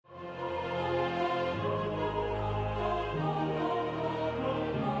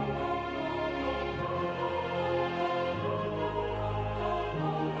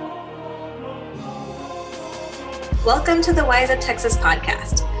Welcome to the Wise Up Texas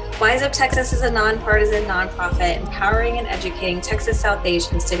podcast. Wise Up Texas is a nonpartisan nonprofit empowering and educating Texas South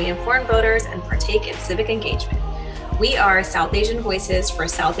Asians to be informed voters and partake in civic engagement. We are South Asian Voices for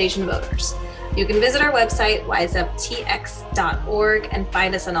South Asian Voters. You can visit our website, wiseuptx.org, and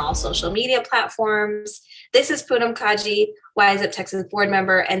find us on all social media platforms. This is Poonam Kaji, Wise Up Texas board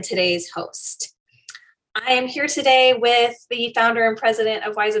member and today's host. I am here today with the founder and president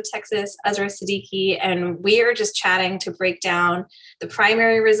of Wise Up Texas, Azra Siddiqui, and we are just chatting to break down the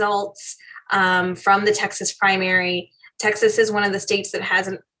primary results from the Texas primary. Texas is one of the states that has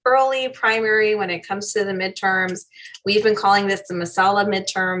an early primary when it comes to the midterms. We've been calling this the Masala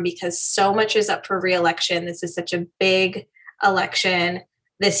midterm because so much is up for re-election. This is such a big election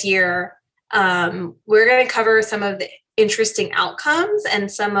this year. We're going to cover some of the interesting outcomes and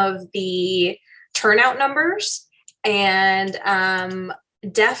some of the turnout numbers, and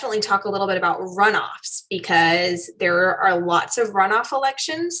definitely talk a little bit about runoffs because there are lots of runoff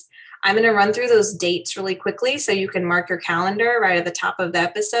elections. I'm going to run through those dates really quickly so you can mark your calendar right at the top of the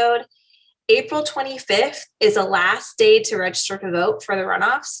episode. April 25th is the last day to register to vote for the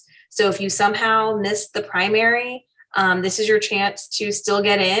runoffs. So if you somehow missed the primary, this is your chance to still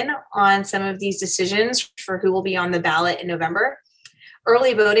get in on some of these decisions for who will be on the ballot in November.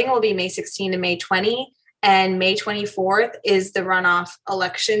 Early voting will be May 16 to May 20, and May 24th is the runoff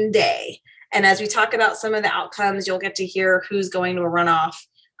election day. And as we talk about some of the outcomes, you'll get to hear who's going to a runoff,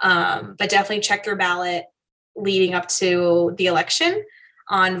 but definitely check your ballot leading up to the election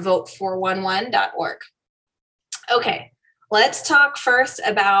on vote411.org. Okay, let's talk first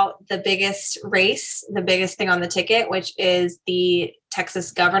about the biggest race, the biggest thing on the ticket, which is the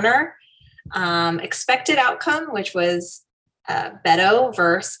Texas governor. Expected outcome, which was Beto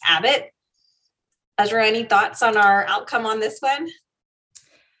versus Abbott. Ezra, any thoughts on our outcome on this one?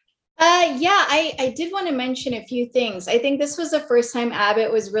 I did want to mention a few things. I think this was the first time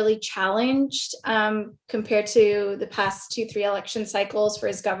Abbott was really challenged compared to the past 2-3 election cycles for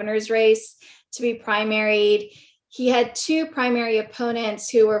his governor's race to be primaried. He had two primary opponents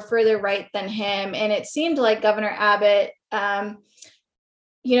who were further right than him, and it seemed like Governor Abbott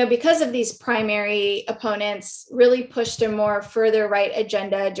because of these primary opponents, really pushed a more further right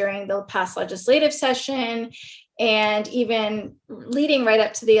agenda during the past legislative session and even leading right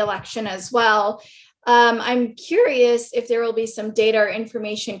up to the election as well. I'm curious if there will be some data or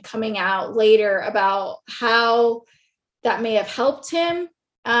information coming out later about how that may have helped him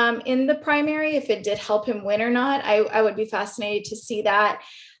in the primary, if it did help him win or not. I would be fascinated to see that.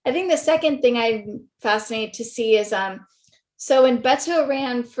 I think the second thing I'm fascinated to see is so when Beto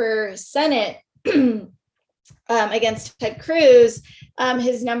ran for Senate against Ted Cruz,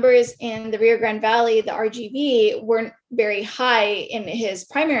 his numbers in the Rio Grande Valley, the RGV, weren't very high in his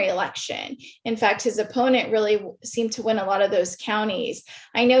primary election. In fact, his opponent really seemed to win a lot of those counties.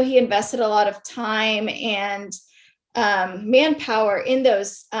 I know he invested a lot of time and manpower in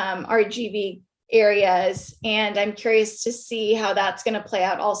those RGV areas, and I'm curious to see how that's going to play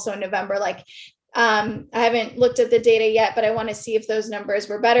out also in November. I haven't looked at the data yet, but I want to see if those numbers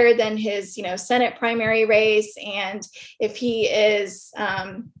were better than his, Senate primary race, and if he is,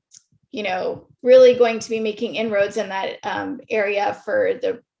 really going to be making inroads in that area for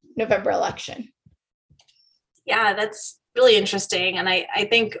the November election. Yeah, that's really interesting. And I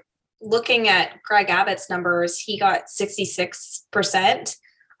think looking at Greg Abbott's numbers, he got 66%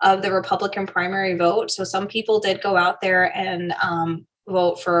 of the Republican primary vote. So some people did go out there and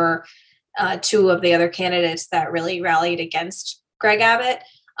vote for two of the other candidates that really rallied against Greg Abbott.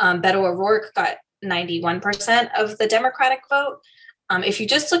 Beto O'Rourke got 91% of the Democratic vote. If you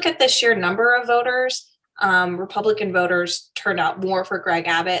just look at the sheer number of voters, Republican voters turned out more for Greg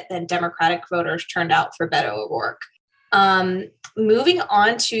Abbott than Democratic voters turned out for Beto O'Rourke. Moving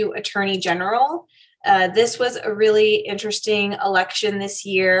on to Attorney General, this was a really interesting election this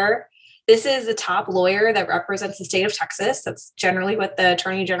year. This is the top lawyer that represents the state of Texas. That's generally what the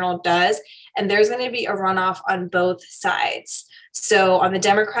Attorney General does. And there's going to be a runoff on both sides. So on the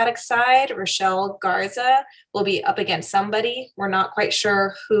Democratic side, Rochelle Garza will be up against somebody. We're not quite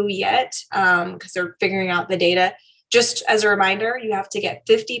sure who yet because they're figuring out the data. Just as a reminder, you have to get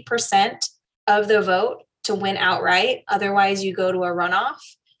 50% of the vote to win outright. Otherwise, you go to a runoff.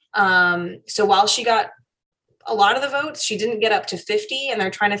 So while she got a lot of the votes, she didn't get up to 50, and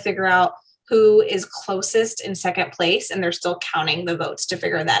they're trying to figure out who is closest in second place, and they're still counting the votes to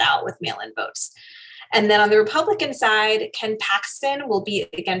figure that out with mail-in votes. And then on the Republican side, Ken Paxton will be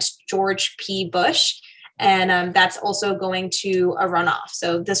against George P. Bush, and that's also going to a runoff.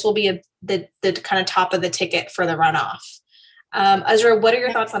 So this will be the kind of top of the ticket for the runoff. Azra, what are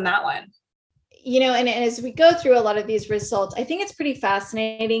your thoughts on that one? and as we go through a lot of these results, I think it's pretty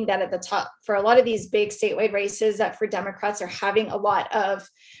fascinating that at the top for a lot of these big statewide races that for Democrats are having a lot of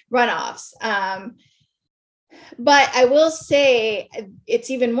runoffs. But I will say it's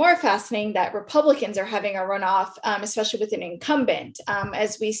even more fascinating that Republicans are having a runoff, especially with an incumbent,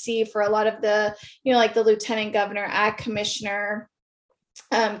 as we see for a lot of the, like the lieutenant governor, ag commissioner,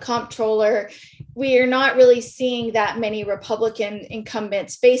 comptroller. We are not really seeing that many Republican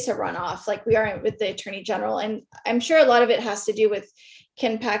incumbents face a runoff like we are with the attorney general. And I'm sure a lot of it has to do with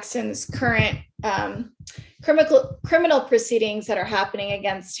Ken Paxton's current criminal proceedings that are happening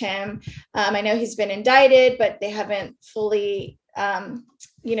against him. I know he's been indicted, but they haven't fully, gone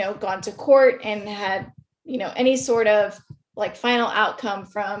to court and had, any sort of like final outcome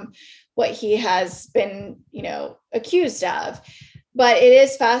from what he has been, accused of. But it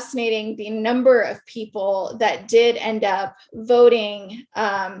is fascinating the number of people that did end up voting.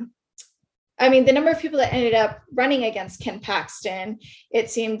 The number of people that ended up running against Ken Paxton, it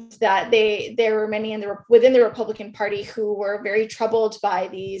seemed that there were many within the Republican Party who were very troubled by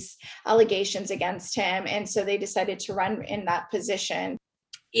these allegations against him. And so they decided to run in that position.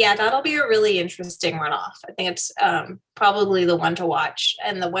 Yeah, that'll be a really interesting runoff. I think it's probably the one to watch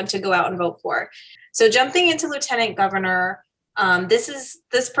and the one to go out and vote for. So jumping into Lieutenant Governor,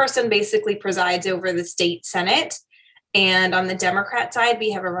 this person basically presides over the state Senate. And on the Democrat side,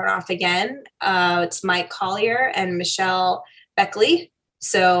 we have a runoff again. It's Mike Collier and Michelle Beckley.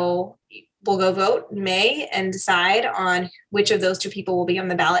 So we'll go vote in May and decide on which of those two people will be on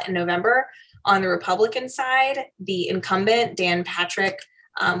the ballot in November. On the Republican side, the incumbent, Dan Patrick,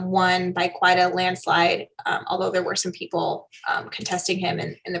 won by quite a landslide, although there were some people contesting him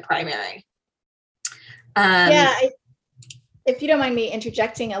in the primary. If you don't mind me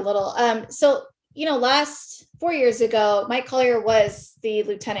interjecting a little. Last 4 years ago, Mike Collier was the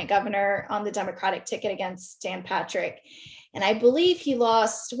lieutenant governor on the Democratic ticket against Dan Patrick. And I believe he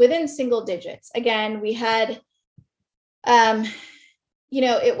lost within single digits. Again, we had,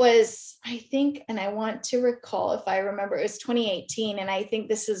 it was, I think, and I want to recall if I remember, it was 2018. And I think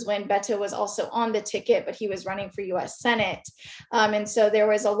this is when Beto was also on the ticket, but he was running for US Senate. And so there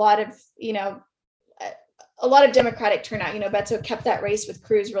was a lot of Democratic turnout. Beto kept that race with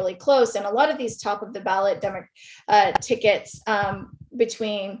Cruz really close. And a lot of these top of the ballot tickets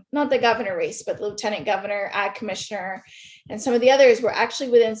between not the governor race, but lieutenant governor, ag commissioner, and some of the others were actually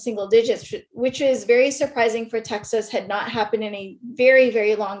within single digits, which is very surprising for Texas, had not happened in a very,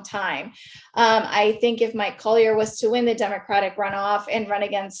 very long time. I think if Mike Collier was to win the Democratic runoff and run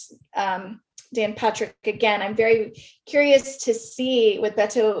against Dan Patrick again, I'm very curious to see, with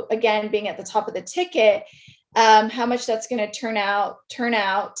Beto again being at the top of the ticket, how much that's going to turn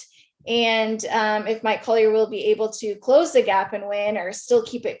out, and if Mike Collier will be able to close the gap and win, or still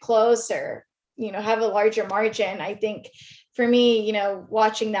keep it close, or have a larger margin. I think for me,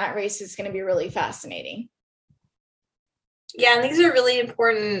 watching that race is going to be really fascinating. Yeah, and these are really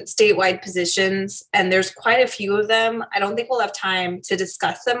important statewide positions, and there's quite a few of them. I don't think we'll have time to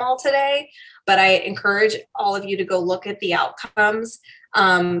discuss them all today, but I encourage all of you to go look at the outcomes.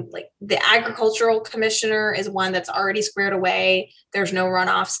 Like the agricultural commissioner is one that's already squared away. There's no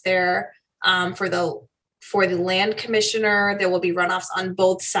runoffs there. For the land commissioner, there will be runoffs on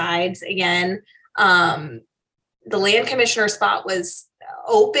both sides again. The land commissioner spot was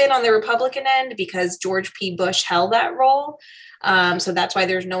open on the Republican end because George P. Bush held that role. So that's why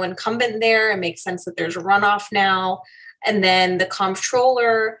there's no incumbent there. It makes sense that there's a runoff now. And then the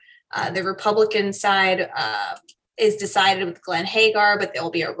comptroller, the Republican side is decided with Glenn Hagar, but there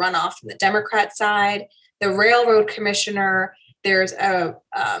will be a runoff from the Democrat side. The railroad commissioner, there's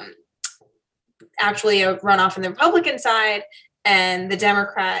actually a runoff from the Republican side, and the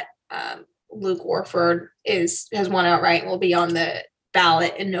Democrat, Luke Warford, has won outright and will be on the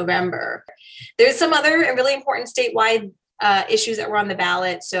ballot in November. There's some other really important statewide issues that were on the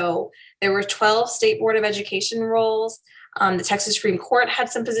ballot. So there were 12 state Board of Education roles. The Texas Supreme Court had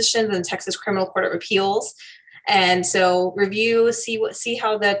some positions, and the Texas Criminal Court of Appeals. And so review, see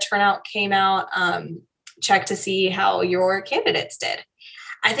how the turnout came out, check to see how your candidates did.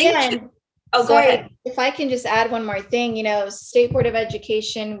 I think. Go ahead. If I can just add one more thing, State Board of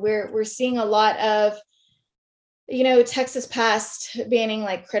Education, we're seeing a lot of, Texas passed banning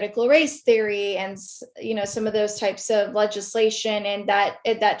like critical race theory and, some of those types of legislation, and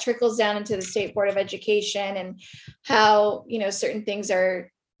that trickles down into the State Board of Education and how, certain things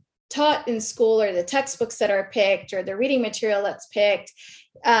are taught in school, or the textbooks that are picked, or the reading material that's picked.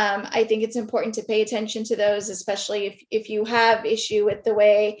 I think it's important to pay attention to those, especially if you have issue with the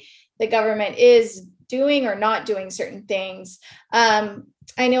way the government is doing or not doing certain things.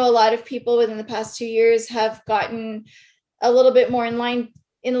 I know a lot of people within the past 2 years have gotten a little bit more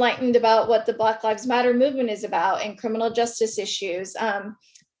enlightened about what the Black Lives Matter movement is about and criminal justice issues.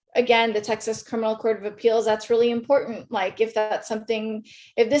 Again, the Texas Criminal Court of Appeals, that's really important. Like if that's something,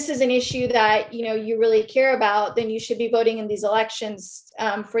 if this is an issue that, you really care about, then you should be voting in these elections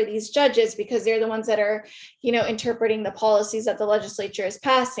for these judges, because they're the ones that are, interpreting the policies that the legislature is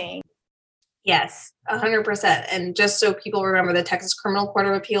passing. Yes, 100%. And just so people remember, the Texas Criminal Court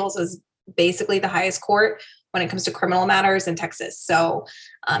of Appeals is basically the highest court when it comes to criminal matters in Texas. So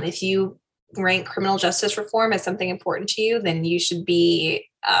if you rank criminal justice reform as something important to you, then you should be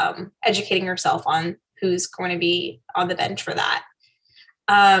educating yourself on who's going to be on the bench for that.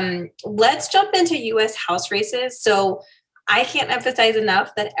 Let's jump into U.S. House races. So I can't emphasize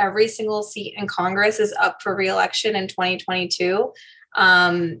enough that every single seat in Congress is up for re-election in 2022.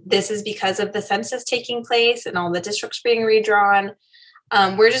 This is because of the census taking place and all the districts being redrawn.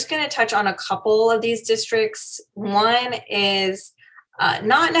 We're just going to touch on a couple of these districts. One is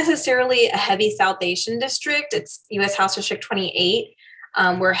not necessarily a heavy South Asian district. It's U.S. House District 28,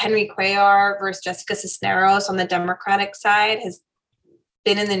 where Henry Cuellar versus Jessica Cisneros on the Democratic side has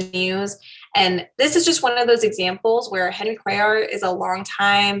been in the news. And this is just one of those examples where Henry Cuellar is a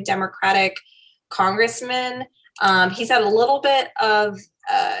longtime Democratic congressman. He's had a little bit of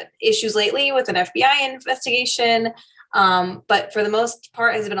issues lately with an FBI investigation, but for the most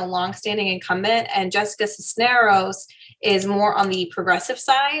part has been a longstanding incumbent. And Jessica Cisneros is more on the progressive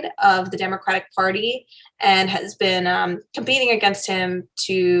side of the Democratic Party and has been competing against him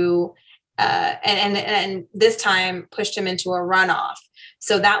to, and this time pushed him into a runoff.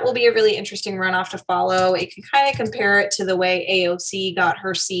 So that will be a really interesting runoff to follow. It can kind of compare it to the way AOC got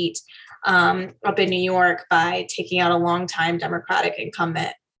her seat up in New York by taking out a longtime Democratic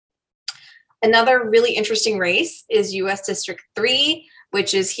incumbent. Another really interesting race is U.S. District 3,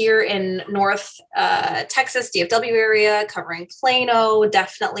 which is here in North Texas, DFW area, covering Plano.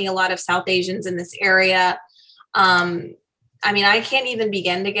 Definitely a lot of South Asians in this area. I can't even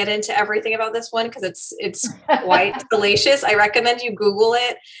begin to get into everything about this one because it's quite salacious. I recommend you Google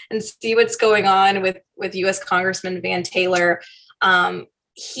it and see what's going on with U.S. Congressman Van Taylor.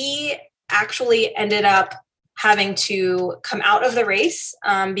 He actually ended up having to come out of the race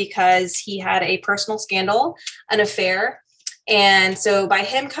because he had a personal scandal, an affair. And so by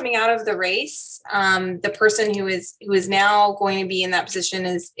him coming out of the race, the person who is now going to be in that position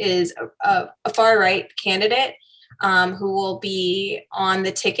is a far right candidate who will be on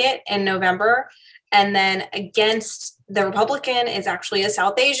the ticket in November. And then against the Republican is actually a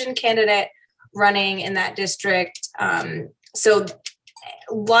South Asian candidate running in that district. So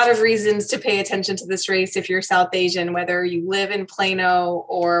a lot of reasons to pay attention to this race if you're South Asian, whether you live in Plano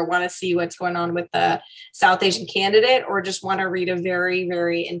or want to see what's going on with the South Asian candidate, or just want to read a very,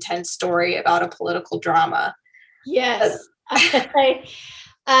 very intense story about a political drama. Yes. I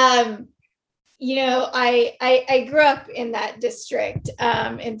grew up in that district.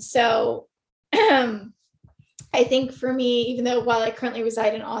 And so I think for me, even though while I currently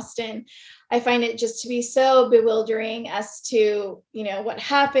reside in Austin, I find it just to be so bewildering as to, what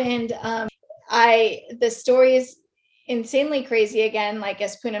happened. The story is insanely crazy. Again, like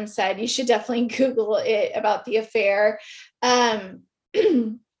as Poonam said, you should definitely Google it about the affair. I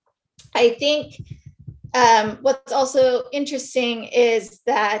think what's also interesting is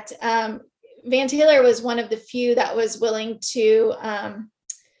that Van Taylor was one of the few that was willing to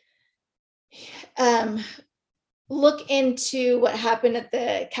look into what happened at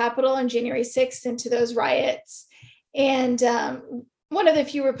the Capitol on January 6th, into those riots. And one of the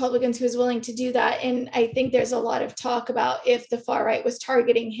few Republicans who was willing to do that. And I think there's a lot of talk about if the far right was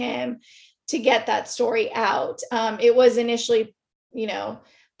targeting him to get that story out. It was initially,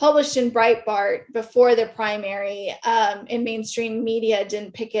 published in Breitbart before the primary, and mainstream media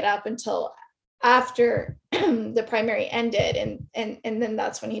didn't pick it up until after the primary ended. And then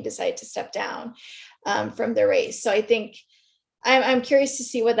that's when he decided to step down from the race. So I think I'm curious to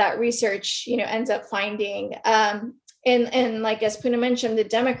see what that research, ends up finding. And like as Poonam mentioned, the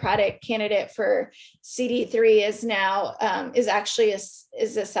Democratic candidate for CD3 is now is actually a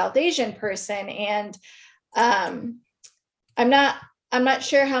South Asian person, and I'm not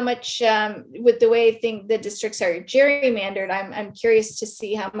sure how much with the way the districts are gerrymandered. I'm curious to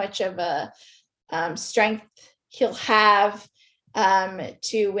see how much of a strength he'll have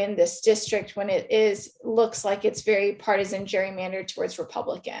to win this district when it looks like it's very partisan gerrymandered towards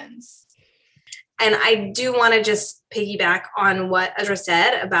Republicans. And I do want to just piggyback on what Ezra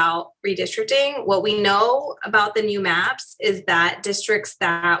said about redistricting. What we know about the new maps is that districts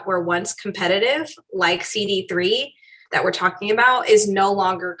that were once competitive, like CD3, that we're talking about is no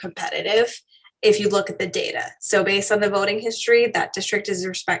longer competitive if you look at the data. So based on the voting history, that district is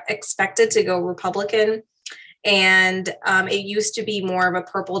expected to go Republican. And it used to be more of a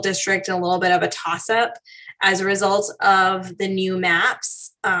purple district and a little bit of a toss-up. As a result of the new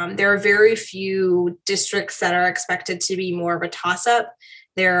maps, there are very few districts that are expected to be more of a toss-up.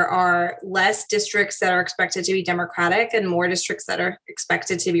 There are less districts that are expected to be Democratic and more districts that are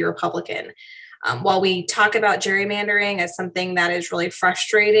expected to be Republican. While we talk about gerrymandering as something that is really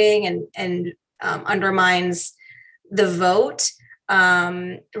frustrating and undermines the vote,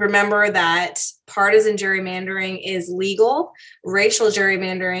 remember that partisan gerrymandering is legal, racial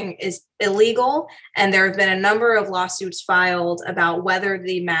gerrymandering is illegal, and there have been a number of lawsuits filed about whether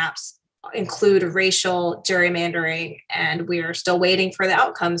the maps include racial gerrymandering, and we are still waiting for the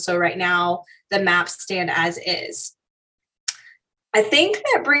outcome. So right now, the maps stand as is. I think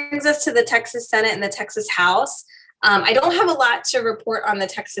that brings us to the Texas Senate and the Texas House. I don't have a lot to report on the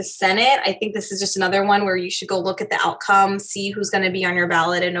Texas Senate. I think this is just another one where you should go look at the outcome, see who's going to be on your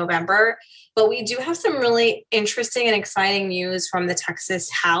ballot in November. But we do have some really interesting and exciting news from the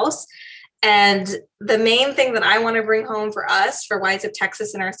Texas House. And the main thing that I want to bring home for us, for Wise Up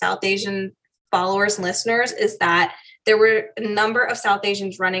Texas and our South Asian followers and listeners, is that there were a number of South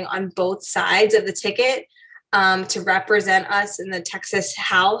Asians running on both sides of the ticket to represent us in the Texas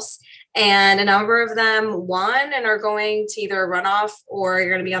House. And a number of them won and are going to either run off or are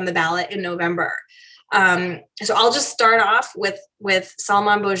going to be on the ballot in November. So I'll just start off with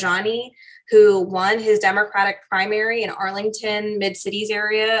Salman Bhojani, who won his Democratic primary in Arlington, Mid-Cities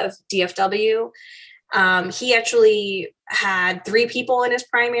area of DFW. He actually had 3 people in his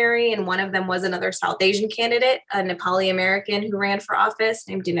primary, and one of them was another South Asian candidate, a Nepali American who ran for office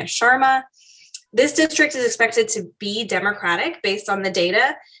named Dinesh Sharma. This district is expected to be Democratic based on the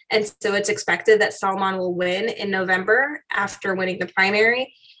data. And so it's expected that Salman will win in November after winning the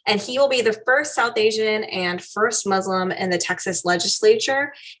primary. And he will be the first South Asian and first Muslim in the Texas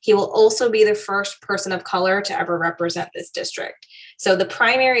legislature. He will also be the first person of color to ever represent this district. So the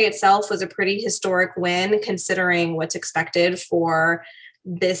primary itself was a pretty historic win considering what's expected for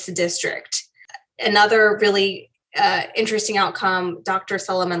this district. Another really interesting outcome, Dr.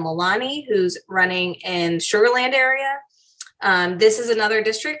 Suleiman Lalani, who's running in Sugar Land area. This is another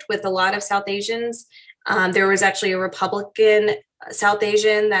district with a lot of South Asians. There was actually a Republican South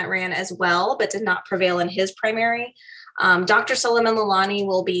Asian that ran as well, but did not prevail in his primary. Dr. Suleiman Lalani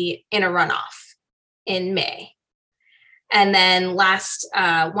will be in a runoff in May. And then last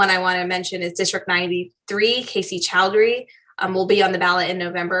one I want to mention is District 93, Casey Chowdhury will be on the ballot in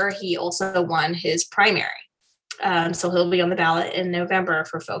November. He also won his primary. So he'll be on the ballot in November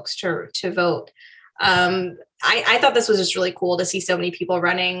for folks to vote. I thought this was just really cool to see so many people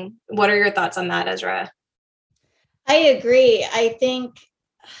running. What are your thoughts on that, Ezra? I agree. I think,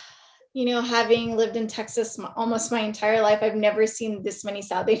 having lived in Texas almost my entire life, I've never seen this many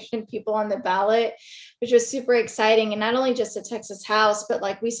South Asian people on the ballot, which was super exciting. And not only just the Texas House, but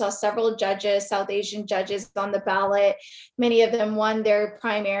like we saw several judges, South Asian judges on the ballot. Many of them won their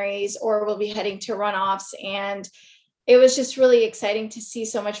primaries or will be heading to runoffs. And it was just really exciting to see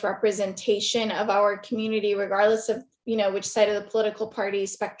so much representation of our community, regardless of, which side of the political party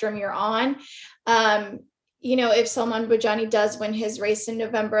spectrum you're on. If Salman Bhojani does win his race in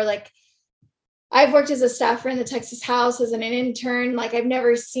November, like I've worked as a staffer in the Texas House as an intern, like I've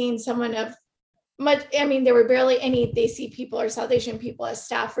never seen someone of much, there were barely any Desi people or South Asian people as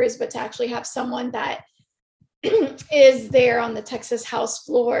staffers, but to actually have someone that is there on the Texas House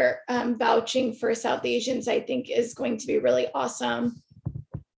floor vouching for South Asians, I think is going to be really awesome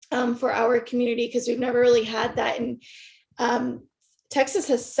for our community, because we've never really had that. And Texas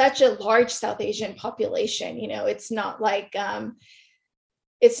has such a large South Asian population. It's not like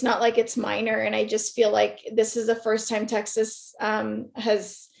it's minor. And I just feel like this is the first time Texas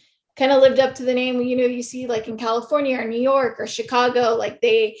has kind of lived up to the name. You see like in California or New York or Chicago, like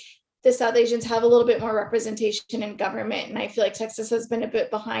the South Asians have a little bit more representation in government. And I feel like Texas has been a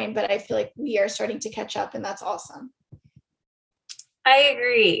bit behind, but I feel like we are starting to catch up, and that's awesome. I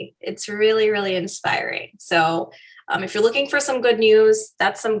agree. It's really, really inspiring. So if you're looking for some good news,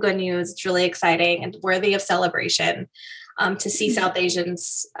 that's some good news. It's really exciting and worthy of celebration to see South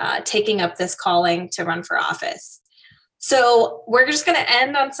Asians taking up this calling to run for office. So we're just going to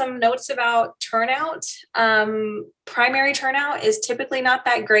end on some notes about turnout. Primary turnout is typically not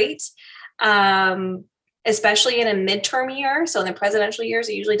that great, especially in a midterm year. So in the presidential years,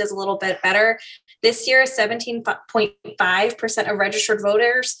 it usually does a little bit better. This year, 17.5% of registered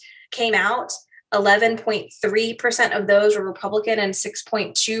voters came out. 11.3% of those were Republican and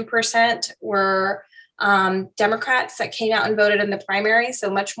 6.2% were Democrats that came out and voted in the primary, so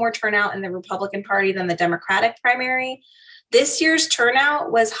much more turnout in the Republican Party than the Democratic primary. This year's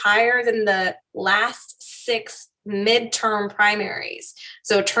turnout was higher than the last 6 midterm primaries.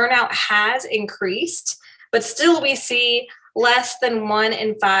 So turnout has increased, but still we see less than 1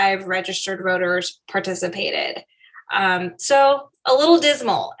 in 5 registered voters participated. So a little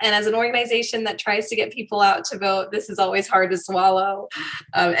dismal. And as an organization that tries to get people out to vote, this is always hard to swallow.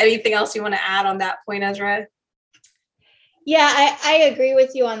 Anything else you want to add on that point, Ezra? Yeah, I agree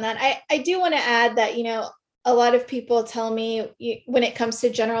with you on that. I do want to add that, a lot of people tell me when it comes to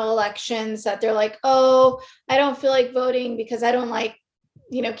general elections that they're like, oh, I don't feel like voting because I don't like,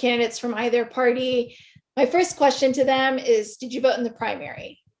 candidates from either party. My first question to them is, did you vote in the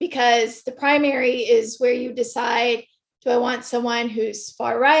primary? Because the primary is where you decide, do I want someone who's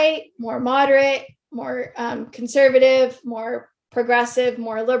far right, more moderate, more conservative, more progressive,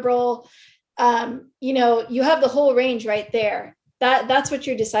 more liberal? You have the whole range right there. That's what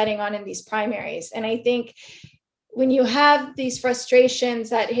you're deciding on in these primaries. And I think when you have these frustrations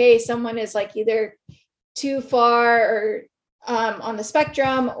that, hey, someone is like either too far or on the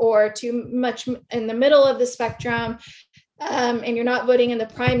spectrum or too much in the middle of the spectrum, and you're not voting in the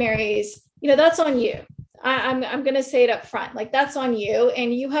primaries, that's on you. I'm going to say it up front, like that's on you.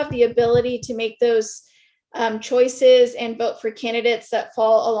 And you have the ability to make those choices and vote for candidates that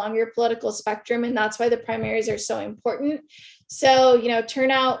fall along your political spectrum. And that's why the primaries are so important. So,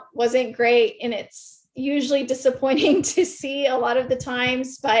 turnout wasn't great, and it's usually disappointing to see a lot of the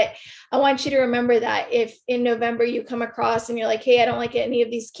times, but I want you to remember that if in November you come across and you're like, hey, I don't like any of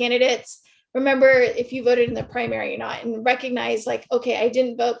these candidates, remember if you voted in the primary or not, and recognize like, okay, I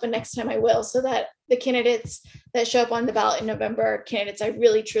didn't vote, but next time I will, so that the candidates that show up on the ballot in November are candidates I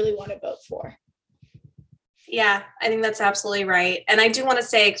really, truly want to vote for. Yeah, I think that's absolutely right. And I do want to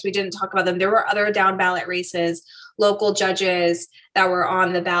say, because we didn't talk about them, there were other down ballot races, local judges that were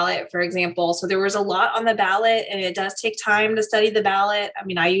on the ballot, for example. So there was a lot on the ballot, and it does take time to study the ballot. I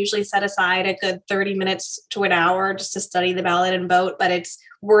mean, I usually set aside a good 30 minutes to an hour just to study the ballot and vote, but it's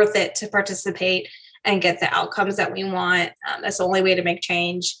worth it to participate and get the outcomes that we want. That's the only way to make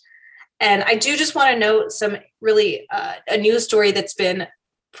change. And I do just want to note some really a news story that's been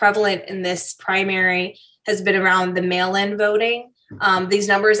prevalent in this primary has been around the mail-in voting. These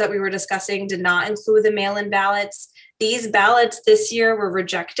numbers that we were discussing did not include the mail-in ballots. These ballots this year were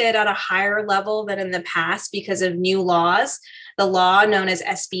rejected at a higher level than in the past because of new laws. The law known as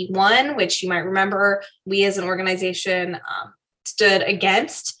SB 1, which you might remember we as an organization stood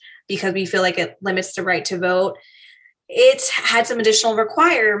against because we feel like it limits the right to vote. It had some additional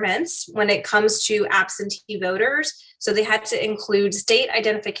requirements when it comes to absentee voters. So they had to include state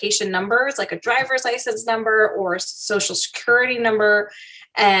identification numbers like a driver's license number or social security number.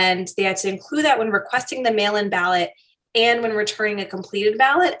 And they had to include that when requesting the mail-in ballot and when returning a completed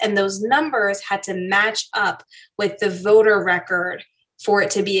ballot. And those numbers had to match up with the voter record for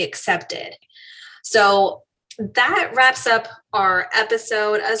it to be accepted. So that wraps up our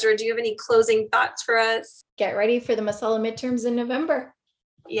episode. Ezra, do you have any closing thoughts for us? Get ready for the Masala midterms in November.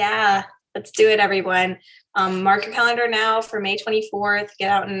 Yeah, let's do it, everyone. Mark your calendar now for May 24th.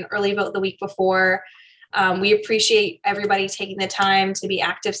 Get out and early vote the week before. We appreciate everybody taking the time to be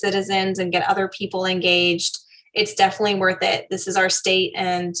active citizens and get other people engaged. It's definitely worth it. This is our state,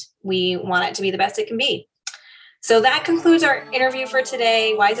 and we want it to be the best it can be. So that concludes our interview for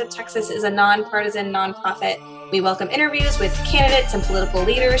today. Wise Up Texas is a nonpartisan nonprofit. We welcome interviews with candidates and political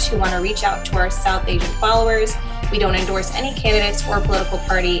leaders who want to reach out to our South Asian followers. We don't endorse any candidates or political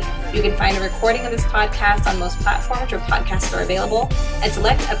party. You can find a recording of this podcast on most platforms where podcasts are available, and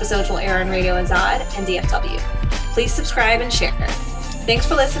select episodes will air on Radio Azad and DFW. Please subscribe and share. Thanks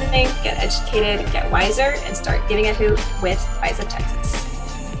for listening. Get educated, get wiser, and start giving a hoot with Wise Up Texas.